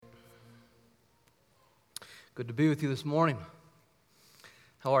Good to be with you this morning.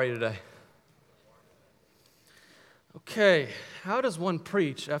 How are you today? Okay, how does one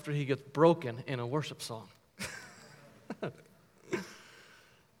preach after he gets broken in a worship song?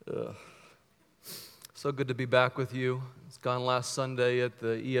 So good to be back with you. It's gone last Sunday at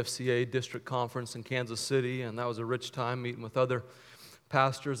the EFCA District Conference in Kansas City, and that was a rich time meeting with other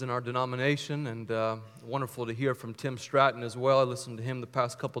pastors in our denomination, and wonderful to hear from Tim Stratton as well. I listened to him the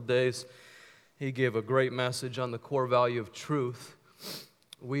past couple days. He gave a great message on the core value of truth.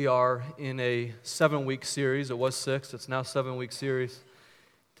 We are in a 7-week series. It was 6. It's now a 7-week series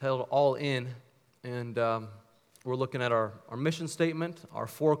titled All In. And we're looking at our mission statement, our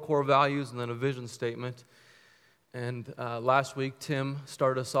 4 core values, and then a vision statement. And last week, Tim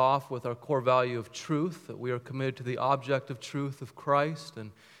started us off with our core value of truth, that we are committed to the objective truth of Christ.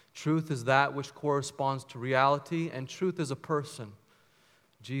 And truth is that which corresponds to reality, and truth is a person,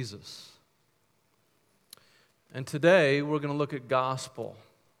 Jesus. And today, we're going to look at gospel.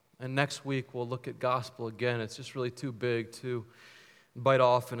 And next week, we'll look at gospel again. It's just really too big to bite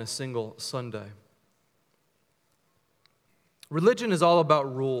off in a single Sunday. Religion is all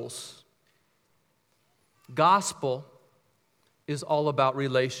about rules. Gospel is all about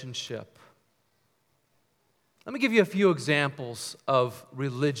relationship. Let me give you a few examples of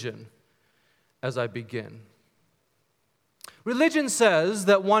religion as I begin. Religion says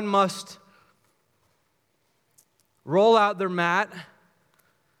that one must roll out their mat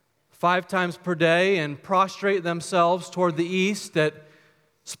 5 times per day and prostrate themselves toward the east at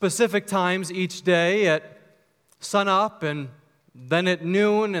specific times each day, at sunup, and then at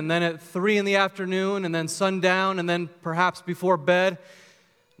noon, and then at 3 in the afternoon, and then sundown, and then perhaps before bed,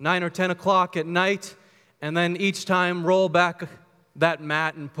 9 or 10 o'clock at night, and then each time roll back that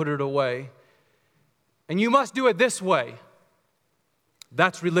mat and put it away. And you must do it this way.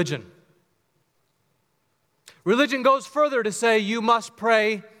 That's religion. Religion goes further to say you must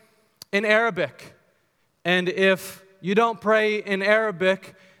pray in Arabic. And if you don't pray in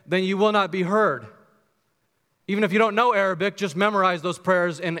Arabic, then you will not be heard. Even if you don't know Arabic, just memorize those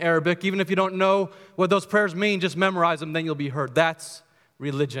prayers in Arabic. Even if you don't know what those prayers mean, just memorize them, then you'll be heard. That's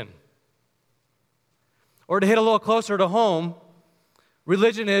religion. Or to hit a little closer to home,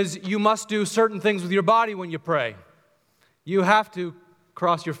 religion is you must do certain things with your body when you pray. You have to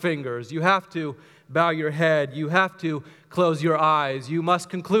cross your fingers. You have to bow your head. You have to close your eyes. You must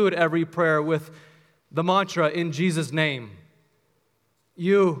conclude every prayer with the mantra, in Jesus' name.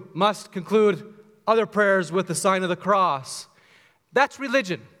 You must conclude other prayers with the sign of the cross. That's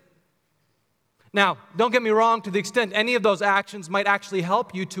religion. Now, don't get me wrong, to the extent any of those actions might actually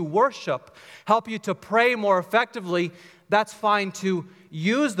help you to worship, help you to pray more effectively, that's fine to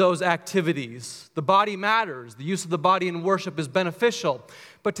use those activities. The body matters. The use of the body in worship is beneficial.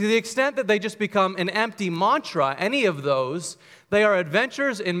 But to the extent that they just become an empty mantra, any of those, they are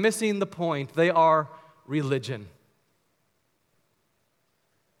adventures in missing the point. They are religion.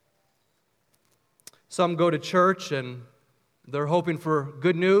 Some go to church and they're hoping for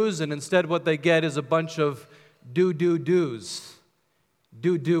good news, and instead what they get is a bunch of do's.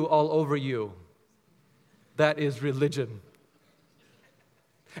 Do all over you. That is religion.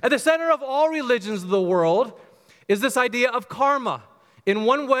 At the center of all religions of the world is this idea of karma. In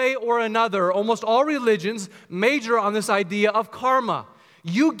one way or another, almost all religions major on this idea of karma.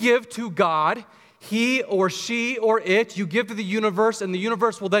 You give to God, he or she or it, you give to the universe, and the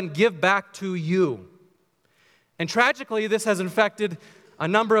universe will then give back to you. And tragically, this has infected a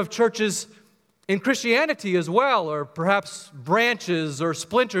number of churches in Christianity as well, or perhaps branches or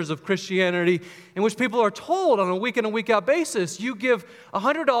splinters of Christianity, in which people are told on a week in and week out basis, you give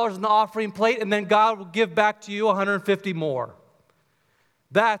 $100 in the offering plate, and then God will give back to you $150 more.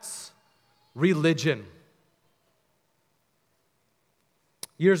 That's religion.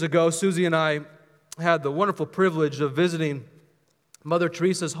 Years ago, Susie and I had the wonderful privilege of visiting Mother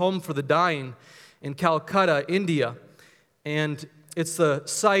Teresa's Home for the Dying in Calcutta, India. And it's the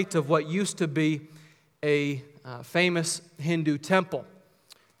site of what used to be a famous Hindu temple.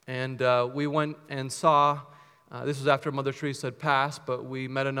 And we went and saw, this was after Mother Teresa had passed, but we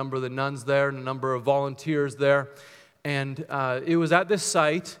met a number of the nuns there and a number of volunteers there. And it was at this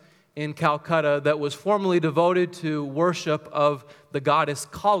site in Calcutta that was formerly devoted to worship of the goddess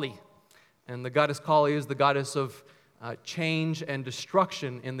Kali. And the goddess Kali is the goddess of change and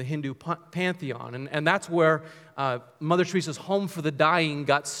destruction in the Hindu pantheon. And that's where Mother Teresa's Home for the Dying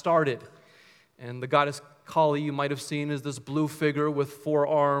got started. And the goddess Kali, you might have seen, is this blue figure with 4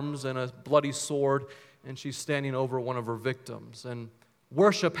 arms and a bloody sword, and she's standing over one of her victims. And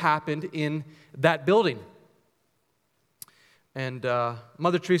worship happened in that building. And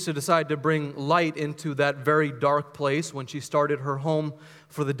Mother Teresa decided to bring light into that very dark place when she started her Home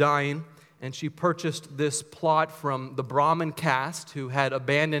for the Dying. And she purchased this plot from the Brahmin caste who had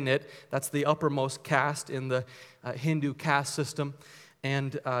abandoned it. That's the uppermost caste in the Hindu caste system.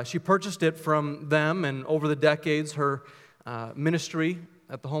 And she purchased it from them, and over the decades, her ministry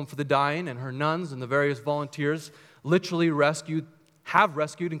at the Home for the Dying and her nuns and the various volunteers literally have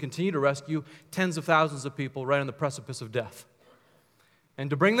rescued and continue to rescue tens of thousands of people right on the precipice of death. And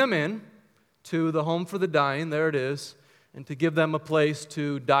to bring them in to the Home for the Dying, there it is, and to give them a place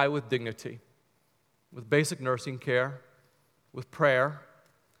to die with dignity, with basic nursing care, with prayer,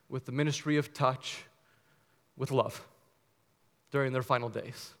 with the ministry of touch, with love during their final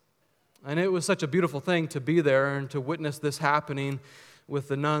days. And it was such a beautiful thing to be there and to witness this happening with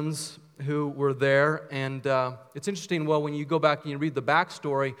the nuns who were there. And it's interesting, well, when you go back and you read the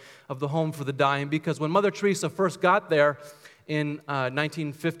backstory of the Home for the Dying, because when Mother Teresa first got there in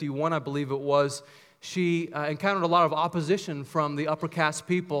 1951, I believe it was, she encountered a lot of opposition from the upper caste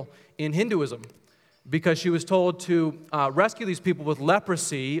people in Hinduism, because she was told to rescue these people with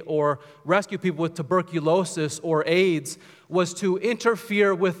leprosy or rescue people with tuberculosis or AIDS was to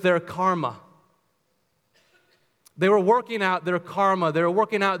interfere with their karma. They were working out their karma. They were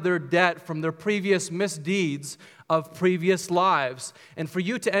working out their debt from their previous misdeeds of previous lives. And for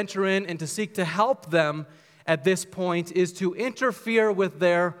you to enter in and to seek to help them at this point is to interfere with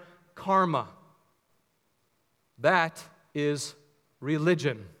their karma. That is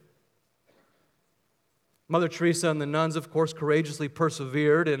religion. Mother Teresa and the nuns, of course, courageously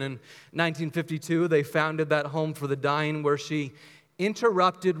persevered, and in 1952, they founded that Home for the Dying where she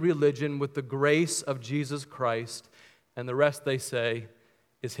interrupted religion with the grace of Jesus Christ, and the rest, they say,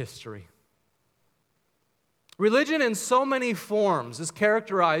 is history. Religion in so many forms is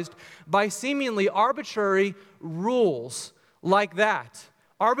characterized by seemingly arbitrary rules like that,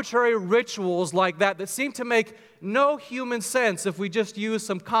 arbitrary rituals like that seem to make no human sense if we just use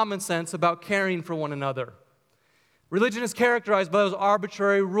some common sense about caring for one another. Religion is characterized by those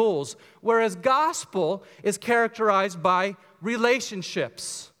arbitrary rules, whereas gospel is characterized by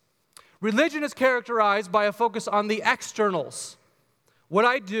relationships. Religion is characterized by a focus on the externals. What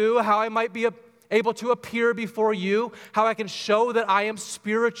I do, how I might be able to appear before you, how I can show that I am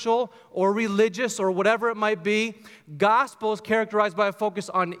spiritual or religious or whatever it might be. Gospel is characterized by a focus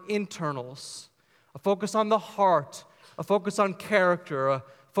on internals, a focus on the heart, a focus on character, a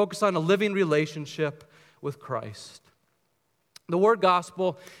focus on a living relationship with Christ. The word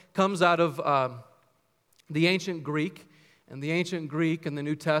gospel comes out of the ancient Greek. And the ancient Greek in the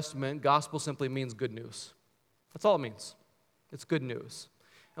New Testament, gospel simply means good news. That's all it means. It's good news.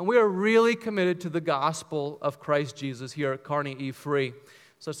 And we are really committed to the gospel of Christ Jesus here at Kearney E. Free.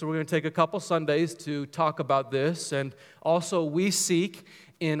 So we're going to take a couple Sundays to talk about this. And also we seek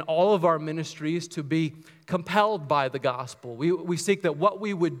in all of our ministries to be compelled by the gospel. We seek that what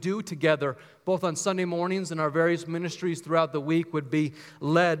we would do together, both on Sunday mornings and our various ministries throughout the week, would be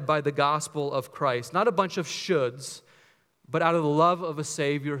led by the gospel of Christ. Not a bunch of shoulds, but out of the love of a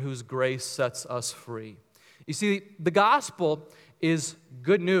Savior whose grace sets us free. You see, the gospel is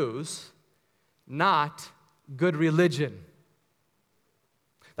good news, not good religion.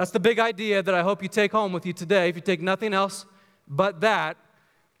 That's the big idea that I hope you take home with you today. If you take nothing else but that,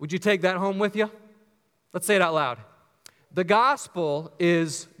 would you take that home with you? Let's say it out loud. The gospel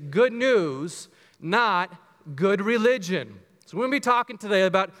is good news, not good religion. So we're going to be talking today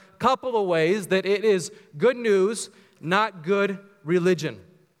about a couple of ways that it is good news, not good religion.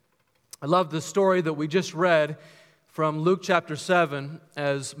 I love the story that we just read from Luke chapter 7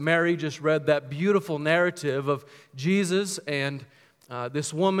 as Mary just read that beautiful narrative of Jesus and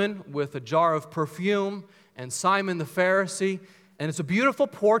this woman with a jar of perfume and Simon the Pharisee. And it's a beautiful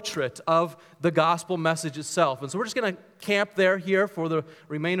portrait of the gospel message itself. And so we're just going to camp there here for the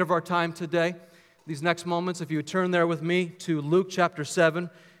remainder of our time today. These next moments, if you would turn there with me to Luke chapter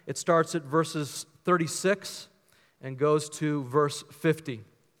 7, it starts at verses 36 and goes to verse 50.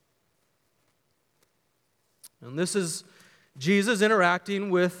 And this is Jesus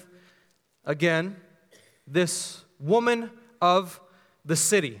interacting with, again, this woman of the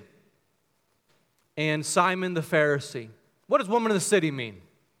city and Simon the Pharisee. What does woman of the city mean?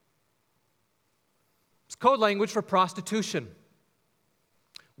 It's code language for prostitution.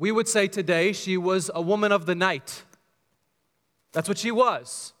 We would say today she was a woman of the night. That's what she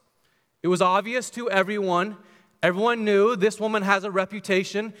was. It was obvious to everyone. Everyone knew this woman has a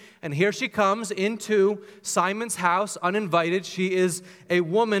reputation, and here she comes into Simon's house uninvited. She is a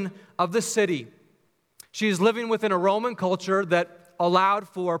woman of the city. She is living within a Roman culture that allowed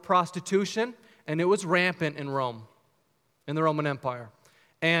for prostitution, and it was rampant in Rome. in the Roman Empire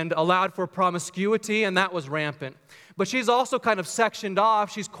and allowed for promiscuity, and that was rampant. But she's also kind of sectioned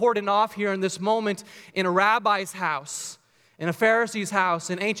off. She's cordoned off here in this moment in a rabbi's house, in a Pharisee's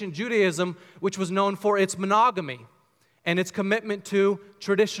house in ancient Judaism, which was known for its monogamy and its commitment to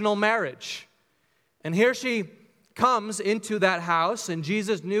traditional marriage. And here she comes into that house, and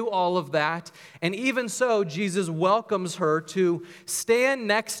Jesus knew all of that. And even so, Jesus welcomes her to stand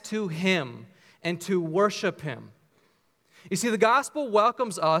next to him and to worship him. You see, the gospel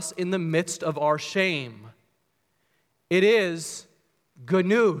welcomes us in the midst of our shame. It is good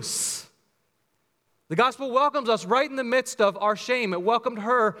news. The gospel welcomes us right in the midst of our shame. It welcomed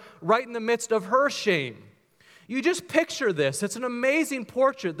her right in the midst of her shame. You just picture this. It's an amazing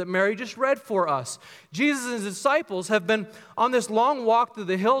portrait that Mary just read for us. Jesus and his disciples have been on this long walk through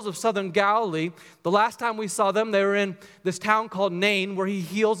the hills of southern Galilee. The last time we saw them, they were in this town called Nain, where he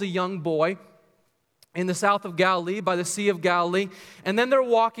heals a young boy in the south of Galilee, by the Sea of Galilee. And then they're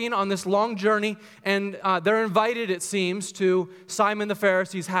walking on this long journey, and they're invited, it seems, to Simon the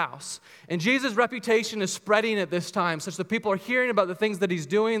Pharisee's house. And Jesus' reputation is spreading at this time, such that people are hearing about the things that he's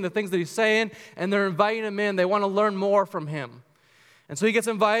doing, the things that he's saying, and they're inviting him in. They want to learn more from him. And so he gets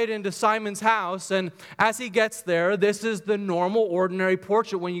invited into Simon's house, and as he gets there, this is the normal, ordinary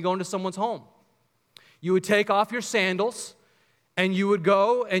portrait when you go into someone's home. You would take off your sandals, and you would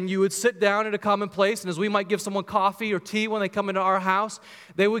go and you would sit down at a common place, and as we might give someone coffee or tea when they come into our house,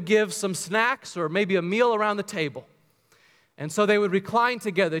 they would give some snacks or maybe a meal around the table. And so they would recline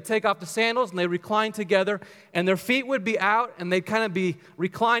together. They'd take off the sandals and they'd recline together, and their feet would be out, and they'd kind of be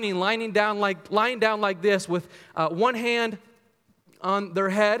reclining, lying down like this with one hand on their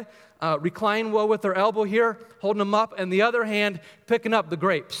head, reclining well with their elbow here, holding them up, and the other hand picking up the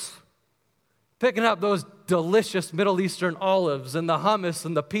grapes. Picking up those delicious Middle Eastern olives and the hummus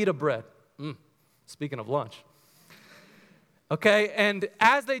and the pita bread. Speaking of lunch. Okay, and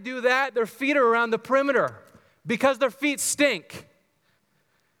as they do that, their feet are around the perimeter because their feet stink.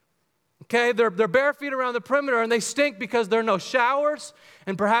 Okay, they're bare feet around the perimeter, and they stink because there are no showers,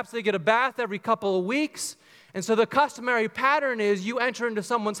 and perhaps they get a bath every couple of weeks. And so the customary pattern is you enter into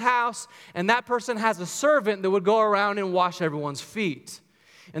someone's house, and that person has a servant that would go around and wash everyone's feet.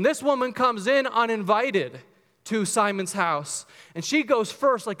 And this woman comes in uninvited to Simon's house, and she goes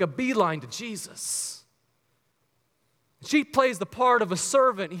first like a beeline to Jesus. She plays the part of a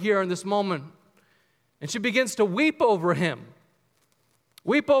servant here in this moment, and she begins to weep over him,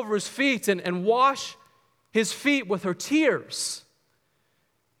 weep over his feet, and wash his feet with her tears.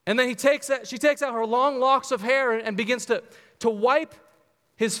 And then she takes out her long locks of hair and begins to wipe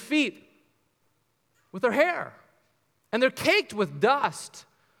his feet with her hair. And they're caked with dust.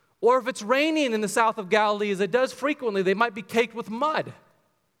 Or if it's raining in the south of Galilee, as it does frequently, they might be caked with mud.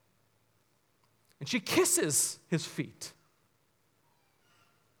 And she kisses his feet.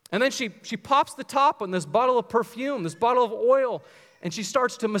 And then she pops the top on this bottle of perfume, this bottle of oil, and she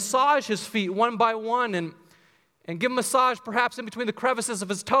starts to massage his feet one by one and give him a massage perhaps in between the crevices of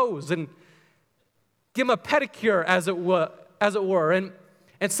his toes and give him a pedicure, as it were.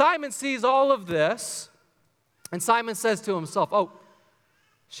 And Simon sees all of this, and Simon says to himself, oh,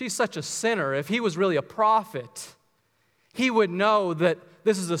 she's such a sinner. If he was really a prophet, he would know that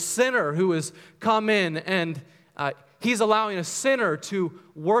this is a sinner who has come in, and he's allowing a sinner to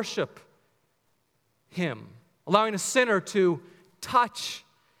worship him, allowing a sinner to touch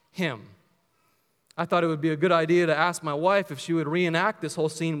him. I thought it would be a good idea to ask my wife if she would reenact this whole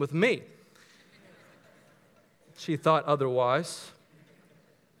scene with me. She thought otherwise.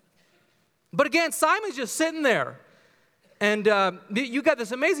 But again, Simon's just sitting there. And you got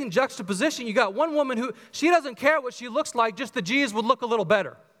this amazing juxtaposition. You got one woman who, she doesn't care what she looks like, just that Jesus would look a little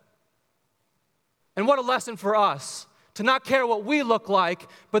better. And what a lesson for us, to not care what we look like,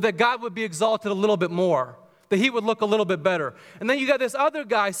 but that God would be exalted a little bit more, that he would look a little bit better. And then you got this other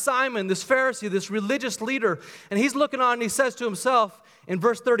guy, Simon, this Pharisee, this religious leader, and he's looking on and he says to himself in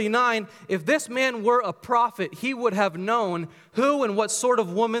verse 39, if this man were a prophet, he would have known who and what sort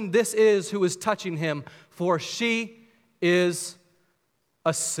of woman this is who is touching him, for she is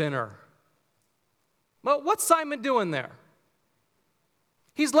a sinner. Well, what's Simon doing there?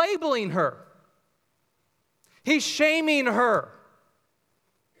 He's labeling her. He's shaming her.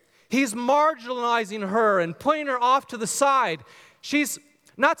 He's marginalizing her and putting her off to the side. She's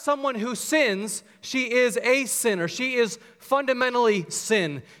not someone who sins. She is a sinner. She is fundamentally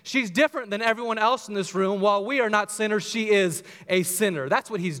sin. She's different than everyone else in this room. While we are not sinners, she is a sinner. That's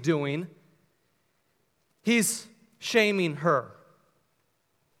what he's doing. He's shaming her.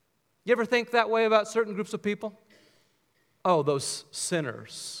 You ever think that way about certain groups of people? Oh, those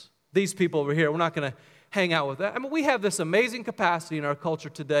sinners. These people over here, we're not going hang out with that. I mean, we have this amazing capacity in our culture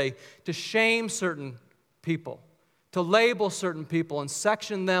today to shame certain people, to label certain people and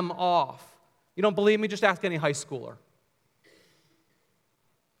section them off. You don't believe me? Just ask any high schooler.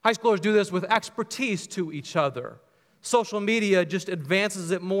 High schoolers do this with expertise to each other. Social media just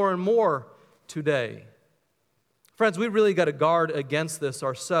advances it more and more today. Friends, we really got to guard against this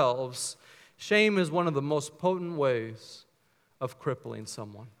ourselves. Shame is one of the most potent ways of crippling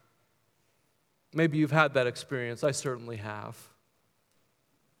someone. Maybe you've had that experience. I certainly have.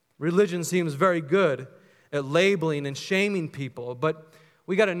 Religion seems very good at labeling and shaming people, but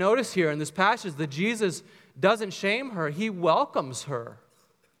we got to notice here in this passage that Jesus doesn't shame her, he welcomes her.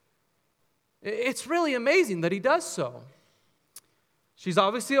 It's really amazing that he does so. She's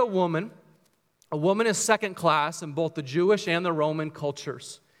obviously a woman. A woman is second class in both the Jewish and the Roman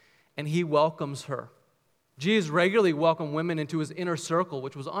cultures, and he welcomes her. Jesus regularly welcomed women into his inner circle,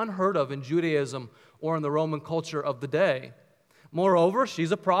 which was unheard of in Judaism or in the Roman culture of the day. Moreover,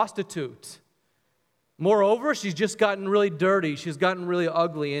 she's a prostitute. Moreover, she's just gotten really dirty. She's gotten really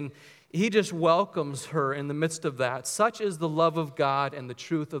ugly, and he just welcomes her in the midst of that. Such is the love of God and the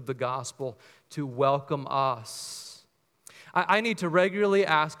truth of the gospel to welcome us. I need to regularly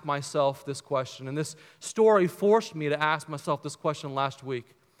ask myself this question, and this story forced me to ask myself this question last week.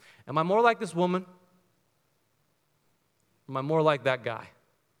 Am I more like this woman? Am I more like that guy?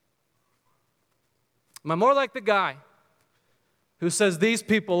 Am I more like the guy who says, these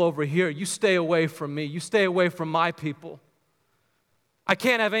people over here, you stay away from me, you stay away from my people. I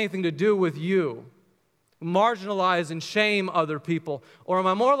can't have anything to do with you. Marginalize and shame other people. Or am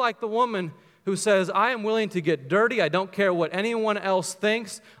I more like the woman who says, I am willing to get dirty, I don't care what anyone else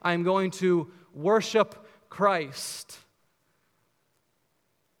thinks, I am going to worship Christ.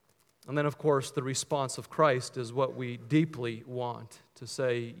 And then, of course, the response of Christ is what we deeply want to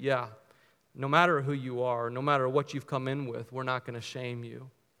say, yeah, no matter who you are, no matter what you've come in with, we're not going to shame you.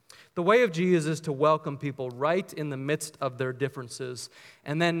 The way of Jesus is to welcome people right in the midst of their differences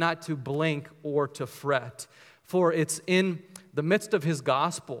and then not to blink or to fret. For it's in the midst of his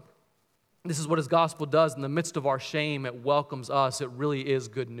gospel. This is what his gospel does. In the midst of our shame, it welcomes us. It really is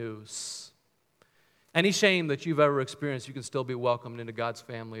good news. Any shame that you've ever experienced, you can still be welcomed into God's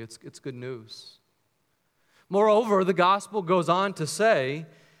family. It's good news. Moreover, the gospel goes on to say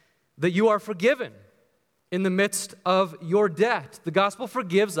that you are forgiven in the midst of your debt. The gospel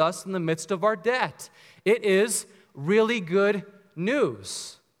forgives us in the midst of our debt. It is really good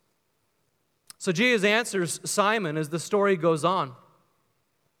news. So Jesus answers Simon as the story goes on.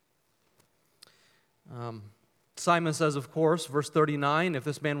 Simon says, of course, verse 39, if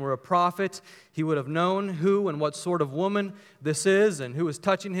this man were a prophet, he would have known who and what sort of woman this is and who is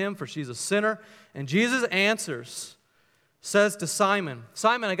touching him, for she's a sinner. And Jesus answers, says to Simon,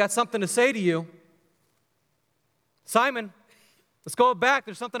 Simon, I got something to say to you. Simon, let's go back.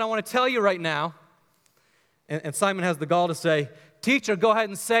 There's something I want to tell you right now. And Simon has the gall to say, teacher, go ahead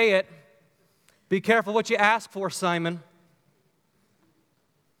and say it. Be careful what you ask for, Simon.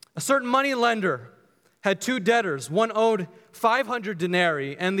 A certain money lender had two debtors. One owed 500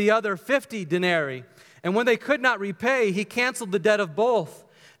 denarii and the other 50 denarii. And when they could not repay, he canceled the debt of both.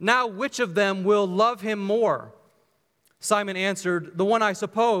 Now which of them will love him more? Simon answered, the one, I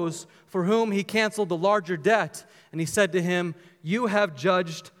suppose, for whom he canceled the larger debt. And he said to him, you have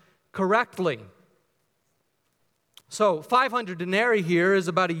judged correctly. So 500 denarii here is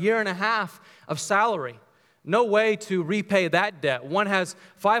about a year and a half of salary. No way to repay that debt. One has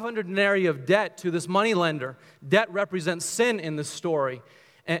 500 denarii of debt to this moneylender. Debt represents sin in this story.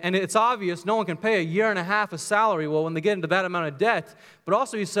 And it's obvious no one can pay a year and a half of salary, well, when they get into that amount of debt. But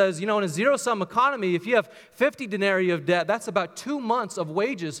also he says, in a zero-sum economy, if you have 50 denarii of debt, that's about 2 months of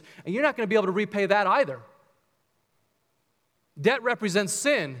wages, and you're not going to be able to repay that either. Debt represents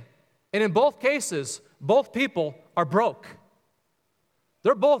sin, and in both cases, both people are broke.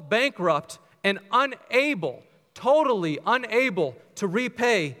 They're both bankrupt and totally unable to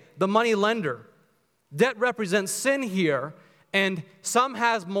repay the money lender. Debt represents sin here, and some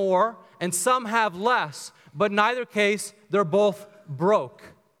has more and some have less, but in either case, they're both broke.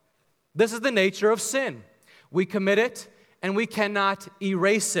 This is the nature of sin. We commit it, and we cannot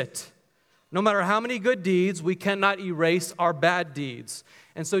erase it. No matter how many good deeds, we cannot erase our bad deeds.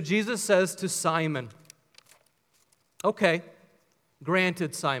 And so Jesus says to Simon, okay,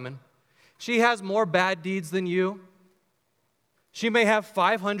 granted, Simon, she has more bad deeds than you. She may have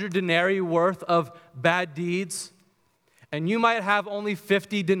 500 denarii worth of bad deeds, and you might have only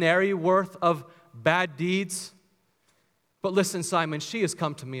 50 denarii worth of bad deeds. But listen, Simon, she has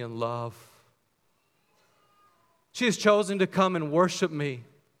come to me in love. She has chosen to come and worship me.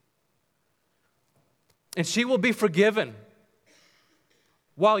 and she will be forgiven.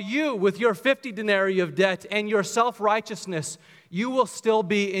 While you, with your 50 denarii of debt and your self-righteousness, you will still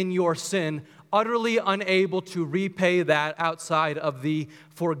be in your sin, utterly unable to repay that outside of the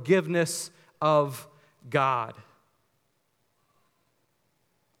forgiveness of God.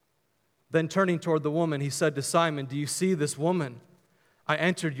 Then turning toward the woman, he said to Simon, "Do you see this woman? I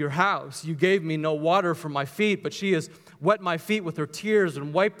entered your house. You gave me no water for my feet, but she has wet my feet with her tears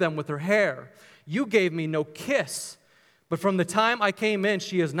and wiped them with her hair. You gave me no kiss, but from the time I came in,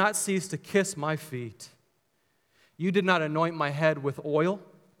 she has not ceased to kiss my feet. You did not anoint my head with oil,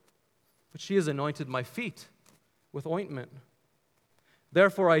 but she has anointed my feet with ointment.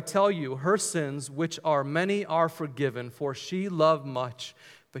 Therefore I tell you, her sins, which are many, are forgiven, for she loved much.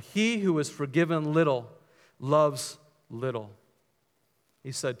 But he who is forgiven little loves little."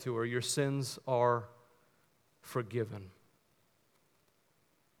 He said to her, "Your sins are forgiven."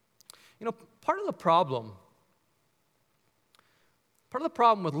 You know, part of the problem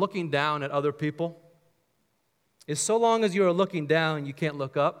with looking down at other people is so long as you are looking down, you can't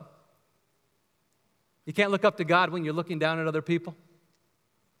look up. You can't look up to God when you're looking down at other people.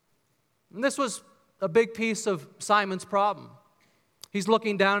 And this was a big piece of Simon's problem. He's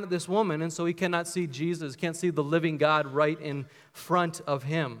looking down at this woman, and so he cannot see Jesus, can't see the living God right in front of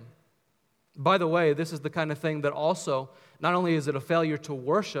him. By the way, this is the kind of thing that also, not only is it a failure to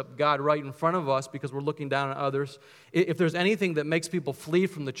worship God right in front of us because we're looking down at others, if there's anything that makes people flee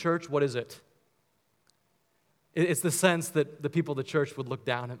from the church, what is it? It's the sense that the people of the church would look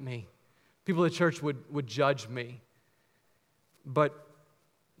down at me. People of the church would judge me. But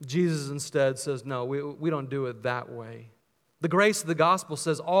Jesus instead says, no, we don't do it that way. The grace of the gospel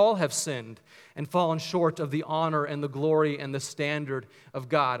says all have sinned and fallen short of the honor and the glory and the standard of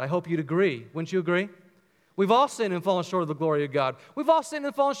God. I hope you'd agree. Wouldn't you agree? We've all sinned and fallen short of the glory of God. We've all sinned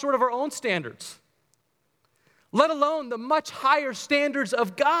and fallen short of our own standards, let alone the much higher standards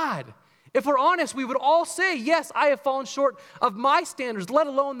of God. If we're honest, we would all say, yes, I have fallen short of my standards, let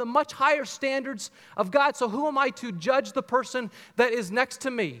alone the much higher standards of God. So who am I to judge the person that is next to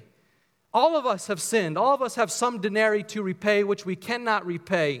me? All of us have sinned. All of us have some denarii to repay, which we cannot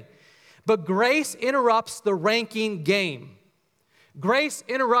repay. But grace interrupts the ranking game. Grace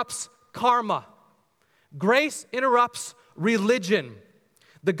interrupts karma. Grace interrupts religion.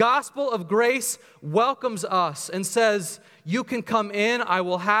 The gospel of grace welcomes us and says, you can come in, I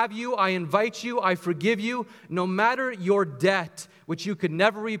will have you, I invite you, I forgive you. No matter your debt, which you could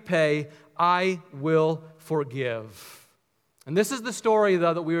never repay, I will forgive. And this is the story,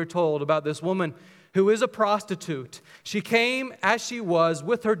 though, that we were told about this woman who is a prostitute. She came as she was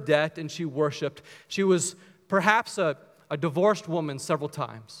with her debt and she worshiped. She was perhaps a divorced woman several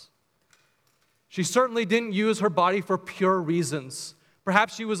times. She certainly didn't use her body for pure reasons.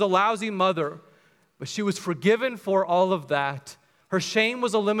 Perhaps she was a lousy mother, but she was forgiven for all of that. Her shame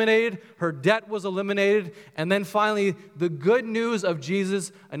was eliminated, her debt was eliminated, and then finally, the good news of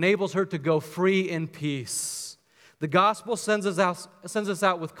Jesus enables her to go free in peace. The gospel sends us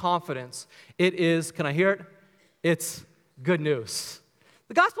out with confidence. It is, can I hear it? It's good news.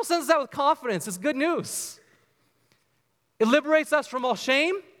 The gospel sends us out with confidence. It's good news. It liberates us from all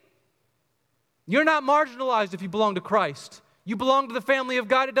shame. You're not marginalized if you belong to Christ. You belong to the family of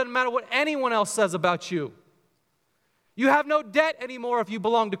God. It doesn't matter what anyone else says about you. You have no debt anymore if you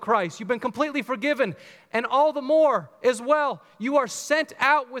belong to Christ. You've been completely forgiven. And all the more as well, you are sent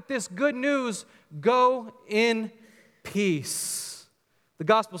out with this good news. Go in peace. The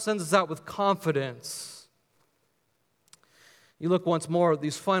gospel sends us out with confidence. You look once more at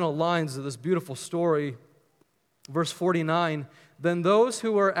these final lines of this beautiful story. Verse 49, then those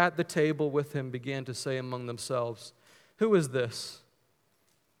who were at the table with him began to say among themselves, who is this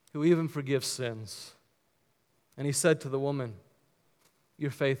who even forgives sins? And he said to the woman, your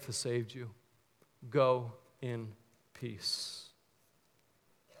faith has saved you. Go in peace.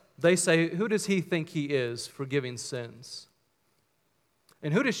 They say, who does he think he is forgiving sins?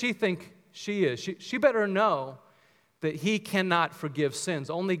 And who does she think she is? She better know that he cannot forgive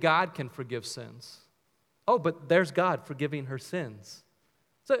sins. Only God can forgive sins. Oh, but there's God forgiving her sins.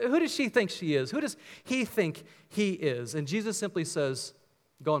 So who does she think she is? Who does he think he is? And Jesus simply says,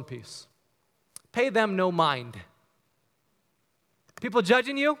 go in peace. Pay them no mind. People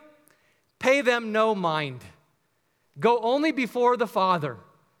judging you? Pay them no mind. Go only before the Father.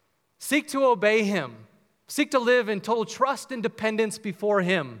 Seek to obey him. Seek to live in total trust and dependence before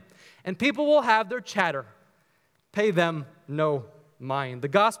him. And people will have their chatter. Pay them no mind. The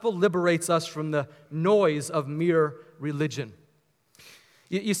gospel liberates us from the noise of mere religion.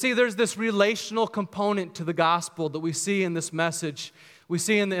 You see, there's this relational component to the gospel that we see in this message. we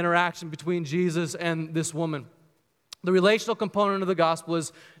see in the interaction between Jesus and this woman. The relational component of the gospel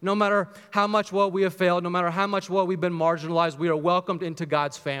is no matter how much we have failed, no matter how much we've been marginalized, we are welcomed into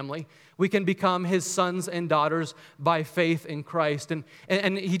God's family. We can become His sons and daughters by faith in Christ.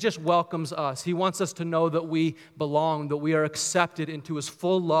 And He just welcomes us. He wants us to know that we belong, that we are accepted into His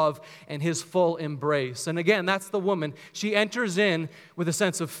full love and His full embrace. And again, that's the woman. She enters in with a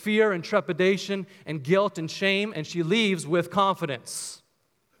sense of fear and trepidation and guilt and shame, and she leaves with confidence.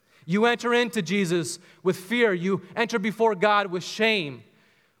 You enter into Jesus with fear. You enter before God with shame.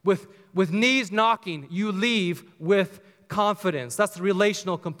 With knees knocking, you leave with confidence. That's the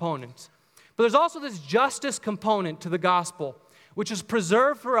relational component. But there's also this justice component to the gospel, which is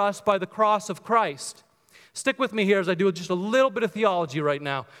preserved for us by the cross of Christ. Stick with me here as I do just a little bit of theology right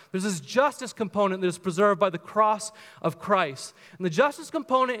now. There's this justice component that is preserved by the cross of Christ. And the justice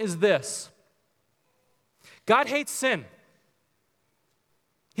component is this: God hates sin.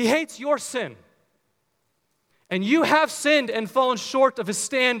 He hates your sin. And you have sinned and fallen short of His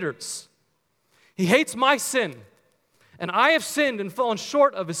standards. He hates my sin. And I have sinned and fallen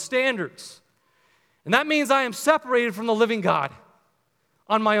short of His standards. And that means I am separated from the living God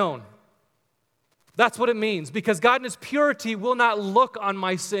on my own. That's what it means, because God in His purity will not look on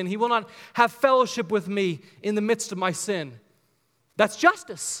my sin. He will not have fellowship with me in the midst of my sin. That's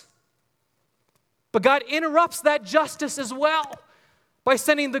justice. But God interrupts that justice as well by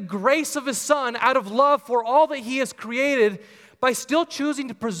sending the grace of His Son out of love for all that He has created, by still choosing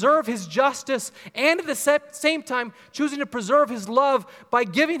to preserve His justice and at the same time choosing to preserve His love by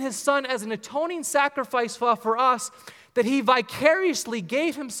giving His Son as an atoning sacrifice for us, that He vicariously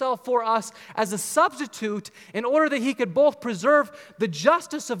gave Himself for us as a substitute in order that He could both preserve the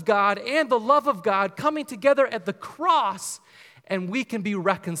justice of God and the love of God coming together at the cross, and we can be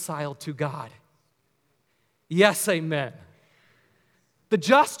reconciled to God. Yes, amen. The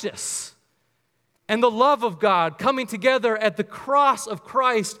justice and the love of God coming together at the cross of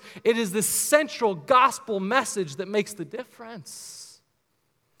Christ, it is this central gospel message that makes the difference.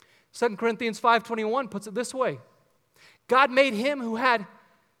 2 Corinthians 5:21 puts it this way: God made Him who had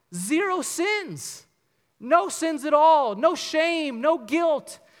zero sins, no sins at all, no shame, no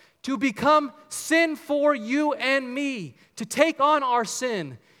guilt, to become sin for you and me, to take on our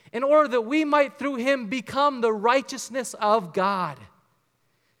sin, in order that we might through Him become the righteousness of God.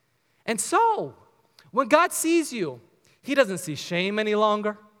 And so, when God sees you, He doesn't see shame any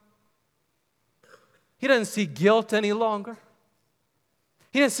longer. He doesn't see guilt any longer.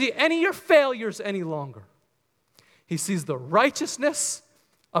 He doesn't see any of your failures any longer. He sees the righteousness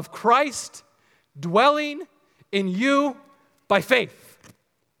of Christ dwelling in you by faith.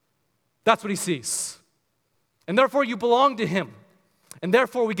 That's what He sees. And therefore you belong to Him. And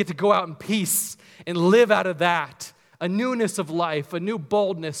therefore we get to go out in peace and live out of that. A newness of life, a new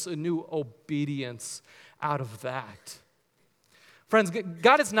boldness, a new obedience out of that. Friends,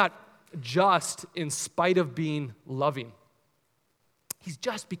 God is not just in spite of being loving. He's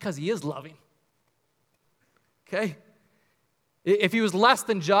just because He is loving. Okay? If He was less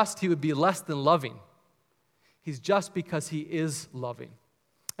than just, He would be less than loving. He's just because He is loving.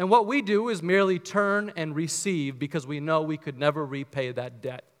 And what we do is merely turn and receive because we know we could never repay that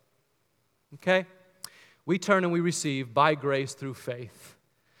debt. Okay? We turn and we receive by grace through faith.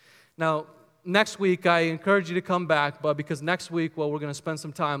 Now, next week, I encourage you to come back, but because next week, we're going to spend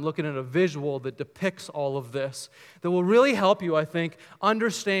some time looking at a visual that depicts all of this that will really help you, I think,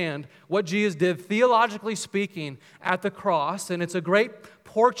 understand what Jesus did, theologically speaking, at the cross. And it's a great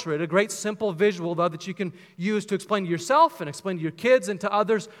portrait, a great simple visual, though, that you can use to explain to yourself and explain to your kids and to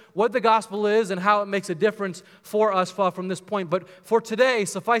others what the gospel is and how it makes a difference for us from this point. But for today,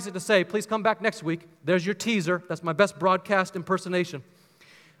 suffice it to say, please come back next week. There's your teaser. That's my best broadcast impersonation.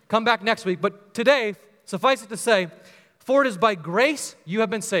 Come back next week. But today, suffice it to say, for it is by grace you have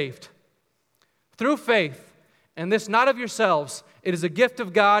been saved, through faith, and this not of yourselves. It is a gift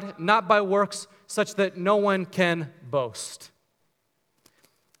of God, not by works, such that no one can boast.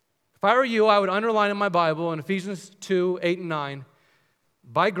 If I were you, I would underline in my Bible in Ephesians 2:8-9,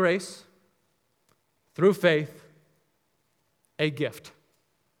 by grace, through faith, a gift.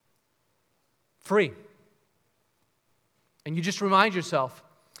 Free. And you just remind yourself,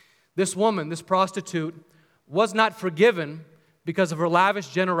 this woman, this prostitute, was not forgiven because of her lavish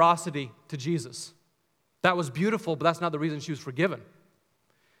generosity to Jesus. That was beautiful, but that's not the reason she was forgiven.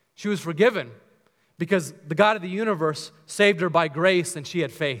 She was forgiven because the God of the universe saved her by grace and she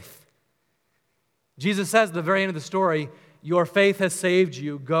had faith. Jesus says at the very end of the story, your faith has saved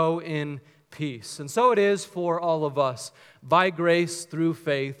you, go in peace. And so it is for all of us. By grace, through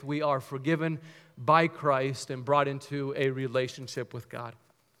faith, we are forgiven by Christ and brought into a relationship with God.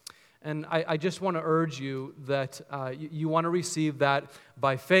 And I just want to urge you that you want to receive that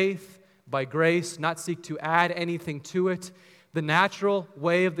by faith, by grace, not seek to add anything to it. The natural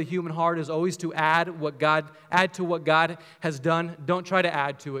way of the human heart is always to add to what God has done. Don't try to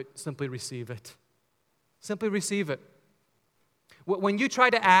add to it. Simply receive it. Simply receive it. When you try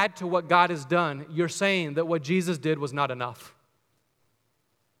to add to what God has done, you're saying that what Jesus did was not enough.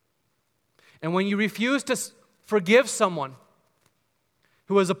 And when you refuse to forgive someone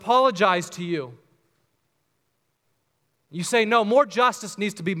who has apologized to you, you say, no, more justice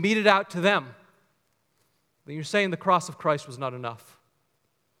needs to be meted out to them. Then you're saying the cross of Christ was not enough.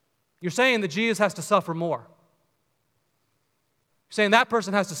 You're saying that Jesus has to suffer more. You're saying that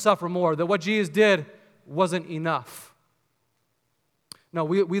person has to suffer more, that what Jesus did wasn't enough. No,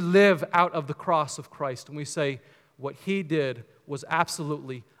 we live out of the cross of Christ, and we say what He did was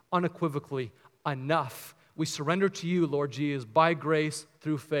absolutely, unequivocally enough. We surrender to You, Lord Jesus, by grace,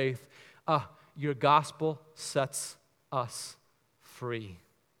 through faith. Your gospel sets us free.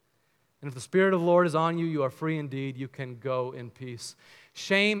 And if the Spirit of the Lord is on you, you are free indeed. You can go in peace.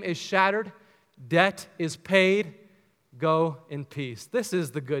 Shame is shattered. Debt is paid. Go in peace. This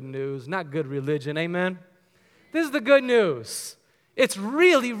is the good news, not good religion. Amen? This is the good news. It's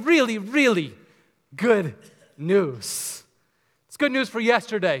really, really, really good news. It's good news for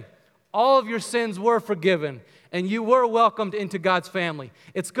yesterday. All of your sins were forgiven, and you were welcomed into God's family.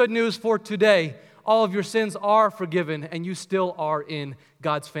 It's good news for today. All of your sins are forgiven, and you still are in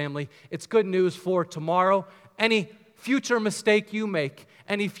God's family. It's good news for tomorrow. Any future mistake you make,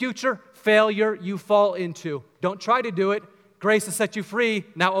 any future failure you fall into, don't try to do it. Grace has set you free.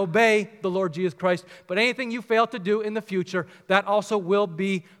 Now obey the Lord Jesus Christ. But anything you fail to do in the future, that also will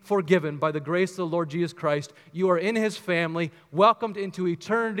be forgiven by the grace of the Lord Jesus Christ. You are in His family, welcomed into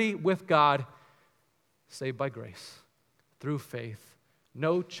eternity with God, saved by grace, through faith.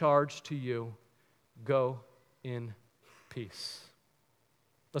 No charge to you. Go in peace.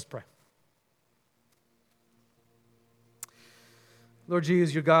 Let's pray. Lord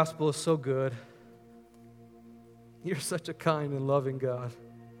Jesus, Your gospel is so good. You're such a kind and loving God.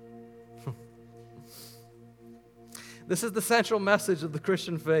 This is the central message of the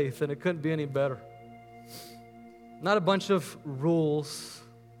Christian faith, and it couldn't be any better. Not a bunch of rules.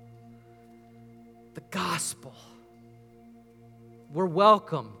 The gospel. We're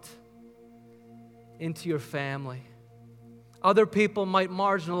welcomed into Your family. Other people might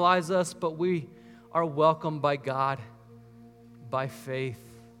marginalize us, but we are welcomed by God by faith.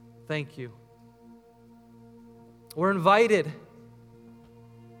 Thank You. We're invited.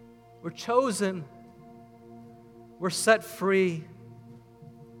 We're chosen. We're set free.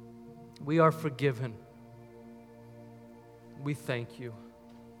 We are forgiven. We thank You.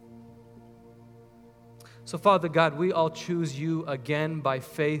 So, Father God, we all choose You again by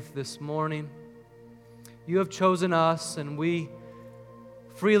faith this morning. You have chosen us, and we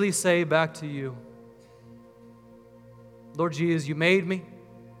freely say back to You, Lord Jesus, You made me.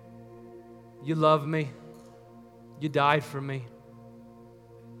 You love me. You died for me.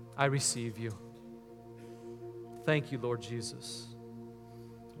 I receive You. Thank You, Lord Jesus.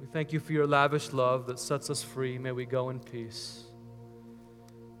 We thank You for Your lavish love that sets us free. May we go in peace.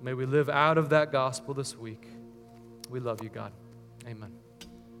 May we live out of that gospel this week. We love You, God. Amen.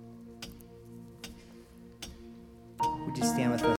 Would you stand with us?